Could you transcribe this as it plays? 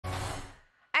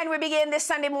And we begin this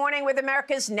Sunday morning with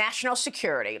America's national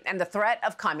security and the threat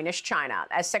of communist China,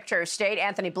 as Secretary of State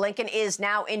Antony Blinken is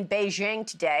now in Beijing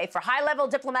today for high-level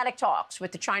diplomatic talks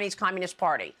with the Chinese Communist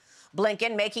Party.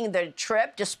 Blinken making the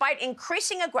trip despite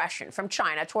increasing aggression from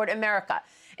China toward America,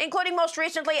 including most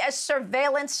recently a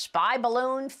surveillance spy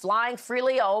balloon flying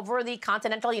freely over the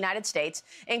continental United States,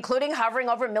 including hovering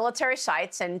over military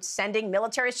sites and sending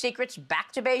military secrets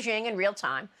back to Beijing in real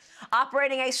time,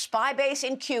 operating a spy base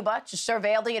in Cuba to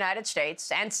surveil the United States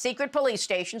and secret police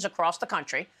stations across the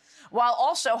country, while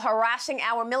also harassing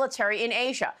our military in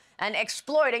Asia and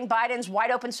exploiting Biden's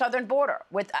wide-open southern border,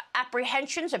 with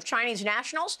apprehensions of Chinese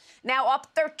nationals now up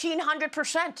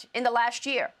 1,300% in the last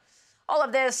year. All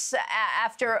of this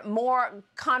after more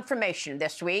confirmation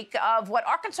this week of what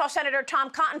Arkansas Senator Tom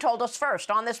Cotton told us first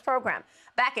on this program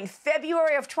back in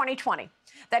February of 2020,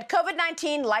 that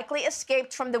COVID-19 likely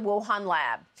escaped from the Wuhan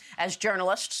lab, as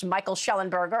journalists Michael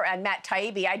Schellenberger and Matt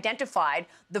Taibbi identified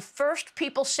the first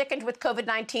people sickened with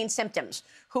COVID-19 symptoms,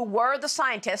 who were the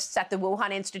scientists at the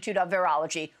Wuhan Institute of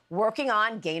Virology working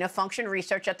on gain-of-function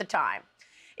research at the time.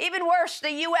 Even worse,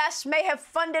 the U.S. may have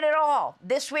funded it all.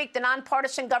 This week, the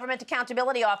Nonpartisan Government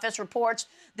Accountability Office reports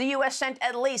the U.S. sent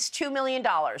at least $2 million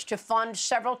to fund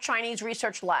several Chinese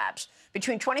research labs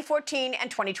between 2014 and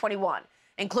 2021,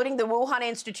 including the Wuhan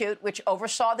Institute, which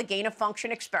oversaw the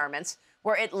gain-of-function experiments,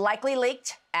 where it likely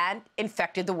leaked and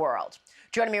infected the world.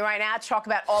 Joining me right now to talk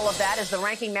about all of that is the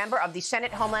ranking member of the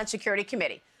Senate Homeland Security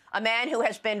Committee, a man who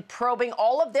has been probing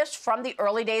all of this from the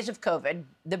early days of COVID,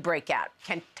 the breakout,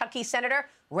 Kentucky Senator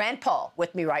Rand Paul,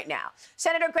 with me right now.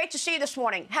 Senator, great to see you this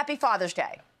morning. Happy Father's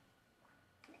Day.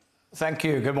 Thank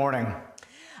you. Good morning.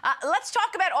 Let's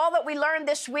talk about all that we learned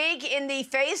this week in the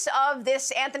face of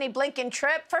this Antony Blinken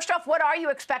trip. First off, what are you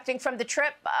expecting from the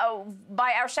trip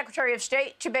by our Secretary of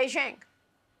State to Beijing?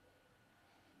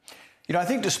 You know, I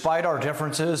think despite our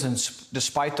differences and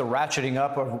despite the ratcheting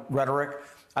up of rhetoric,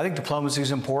 I think diplomacy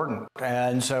is important.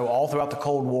 And so all throughout the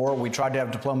Cold War, we tried to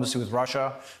have diplomacy with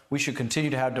Russia. We should continue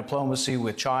to have diplomacy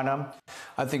with China.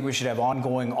 I think we should have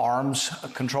ongoing arms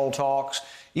control talks,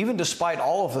 even despite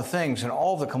all of the things and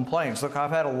all of the complaints. Look,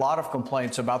 I've had a lot of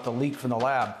complaints about the leak from the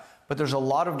lab, but there's a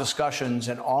lot of discussions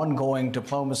and ongoing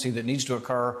diplomacy that needs to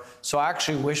occur. So I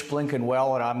actually wish Blinken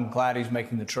well, and I'm glad he's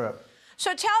making the trip.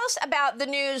 So tell us about the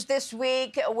news this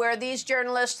week where these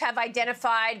journalists have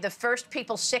identified the first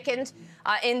people sickened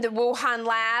in the Wuhan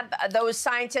lab. Those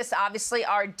scientists obviously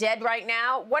are dead right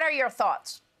now. What are your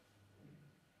thoughts?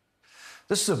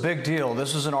 This is a big deal.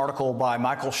 This is an article by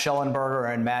Michael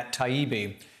Schellenberger and Matt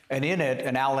Taibbi, and in it,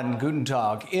 and Alan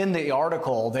Gutentag. In the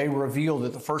article, they reveal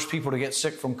that the first people to get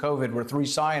sick from COVID were three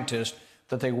scientists,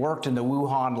 that they worked in the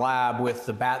Wuhan lab with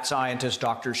the bat scientist,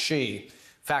 Dr. Shi.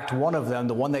 In fact, one of them,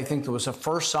 the one they think that was the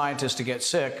first scientist to get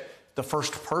sick, the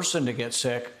first person to get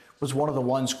sick, was one of the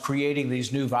ones creating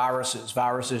these new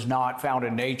viruses not found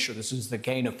in nature. This is the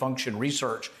gain-of-function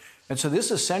research. And so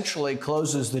this essentially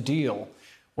closes the deal.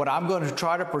 What I'm going to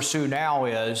try to pursue now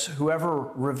is whoever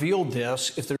revealed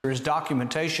this, if there is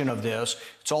documentation of this,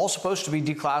 it's all supposed to be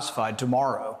declassified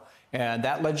tomorrow. And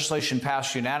that legislation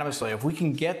passed unanimously. If we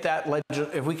can get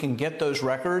those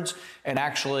records and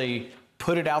actually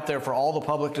put it out there for all the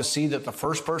public to see that the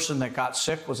first person that got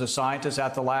sick was a scientist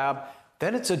at the lab,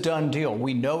 then it's a done deal.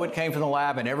 We know it came from the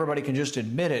lab and everybody can just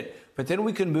admit it, but then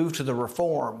we can move to the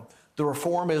reform. The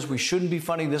reform is we shouldn't be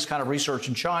funding this kind of research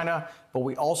in China, but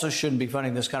we also shouldn't be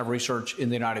funding this kind of research in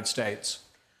the United States.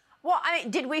 Well, I mean,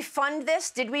 did we fund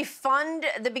this? Did we fund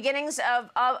the beginnings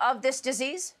of this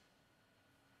disease?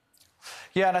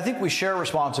 Yeah, and I think we share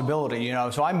responsibility,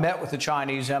 So I met with the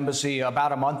Chinese embassy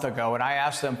about a month ago, and I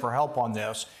asked them for help on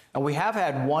this. And we have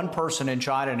had one person in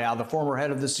China now, the former head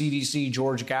of the CDC,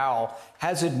 George Gao,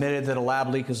 has admitted that a lab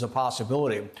leak is a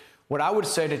possibility. What I would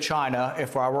say to China,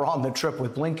 if I were on the trip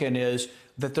with Blinken, is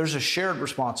that there's a shared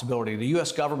responsibility. The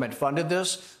U.S. government funded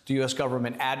this. The U.S.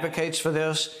 government advocates for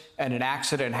this, and an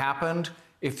accident happened.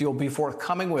 If you'll be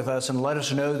forthcoming with us and let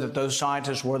us know that those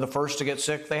scientists were the first to get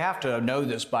sick, they have to know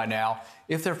this by now.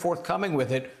 If they're forthcoming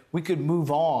with it, we could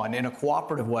move on in a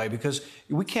cooperative way, because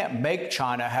we can't make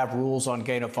China have rules on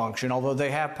gain of function, although they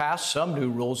have passed some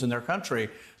new rules in their country.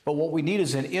 But what we need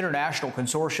is an international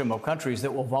consortium of countries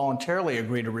that will voluntarily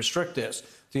agree to restrict this.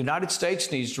 The United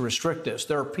States needs to restrict this.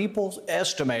 There are people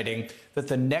estimating that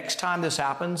the next time this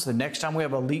happens, the next time we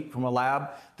have a leak from a lab,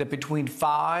 that between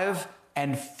 5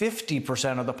 and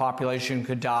 50% of the population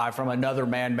could die from another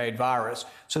man-made virus.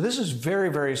 So this is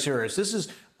very, very serious. This is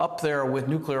up there with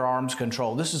nuclear arms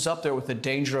control. This is up there with the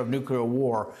danger of nuclear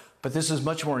war. But this is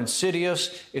much more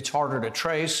insidious. It's harder to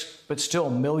trace, but still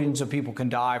millions of people can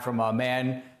die from a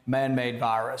man-made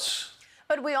virus.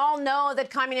 But we all know that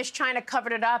Communist China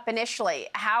covered it up initially.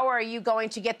 How are you going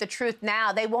to get the truth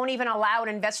now? They won't even allow an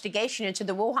investigation into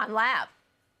the Wuhan lab.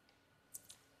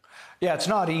 Yeah, it's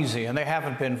not easy, and they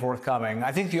haven't been forthcoming.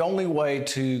 I think the only way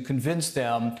to convince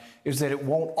them is that it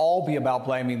won't all be about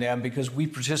blaming them because we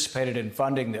participated in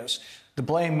funding this. The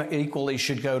blame equally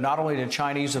should go not only to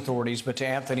Chinese authorities, but to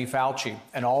Anthony Fauci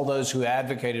and all those who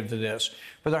advocated for this.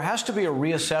 But there has to be a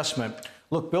reassessment.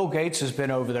 Look, Bill Gates has been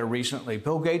over there recently.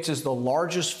 Bill Gates is the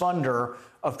largest funder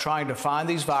of trying to find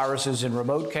these viruses in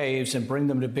remote caves and bring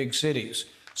them to big cities.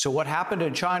 So what happened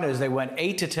in China is they went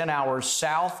 8 to 10 hours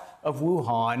south of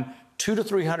Wuhan, 200 to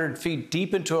 300 feet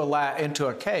deep into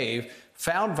a cave,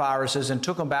 found viruses and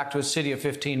took them back to a city of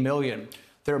 15 million.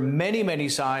 There are many, many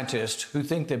scientists who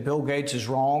think that Bill Gates is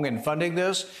wrong in funding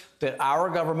this, that our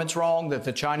government's wrong, that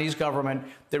the Chinese government,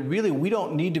 that really we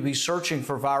don't need to be searching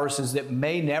for viruses that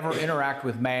may never interact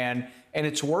with man. And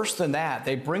it's worse than that.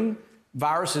 They bring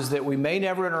viruses that we may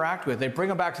never interact with. They bring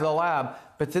them back to the lab,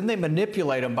 but then they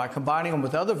manipulate them by combining them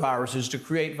with other viruses to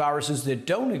create viruses that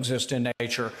don't exist in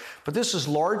nature. But this has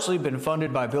largely been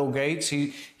funded by Bill Gates.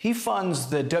 He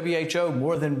funds the WHO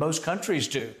more than most countries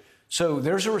do. So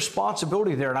there's a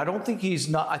responsibility there. And I don't think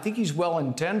I think he's well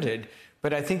intended,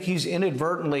 but I think he's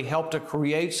inadvertently helped to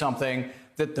create something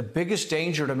that the biggest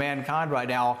danger to mankind right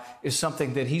now is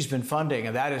something that he's been funding,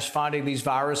 and that is finding these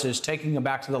viruses, taking them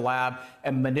back to the lab,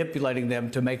 and manipulating them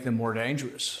to make them more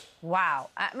dangerous. Wow.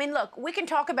 I mean, look, we can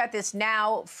talk about this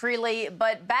now freely,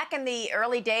 but back in the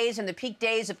early days and the peak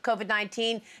days of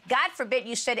COVID-19, God forbid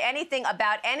you said anything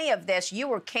about any of this, you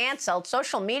were canceled.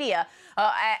 Social media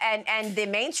and the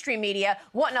mainstream media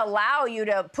wouldn't allow you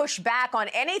to push back on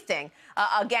anything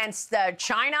against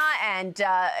China and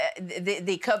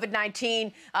the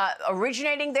COVID-19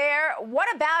 originating there.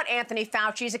 What about Anthony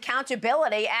Fauci's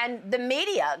accountability and the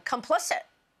media complicit?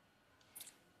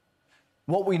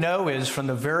 What we know is from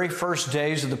the very first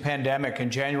days of the pandemic in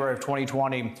January of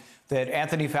 2020 that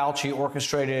Anthony Fauci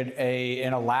orchestrated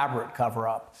an elaborate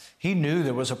cover-up. He knew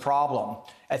there was a problem.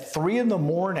 At 3 in the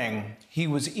morning, he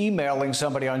was emailing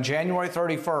somebody on January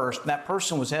 31st, and that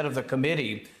person was head of the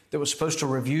committee that was supposed to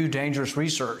review dangerous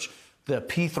research, the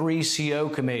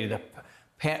P3CO committee, the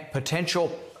potential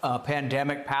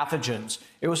pandemic pathogens.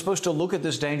 It was supposed to look at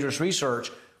this dangerous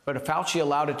research, but Fauci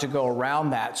allowed it to go around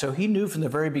that. So he knew from the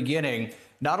very beginning,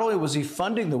 not only was he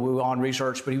funding the Wuhan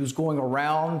research, but he was going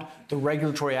around the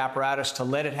regulatory apparatus to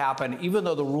let it happen, even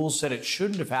though the rules said it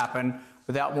shouldn't have happened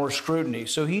without more scrutiny.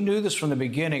 So he knew this from the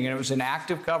beginning, and it was an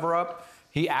active cover-up.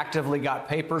 He actively got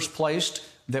papers placed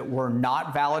that were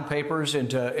not valid papers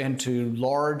into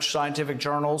large scientific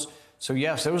journals. So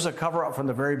yes, there was a cover-up from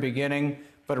the very beginning,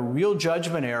 but a real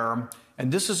judgment error.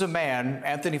 And this is a man,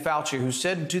 Anthony Fauci, who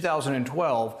said in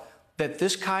 2012 that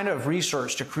this kind of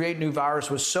research to create new virus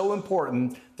was so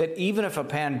important that even if a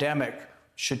pandemic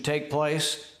should take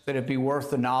place, that it'd be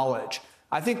worth the knowledge.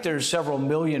 I think there's several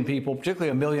million people, particularly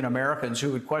 1 million Americans,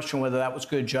 who would question whether that was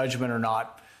good judgment or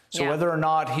not. So whether or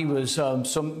not he was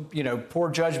poor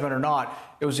judgment or not,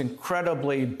 it was an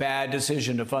incredibly bad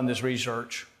decision to fund this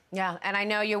research. Yeah, and I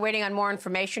know you're waiting on more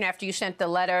information after you sent the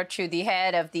letter to the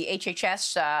head of the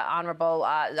HHS, Honorable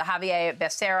Javier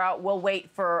Becerra. We'll wait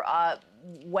for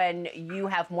when you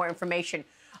have more information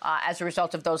as a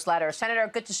result of those letters. Senator,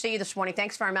 good to see you this morning.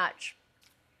 Thanks very much.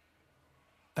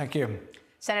 Thank you.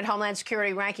 Senate Homeland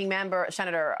Security Ranking Member,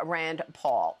 Senator Rand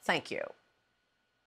Paul. Thank you.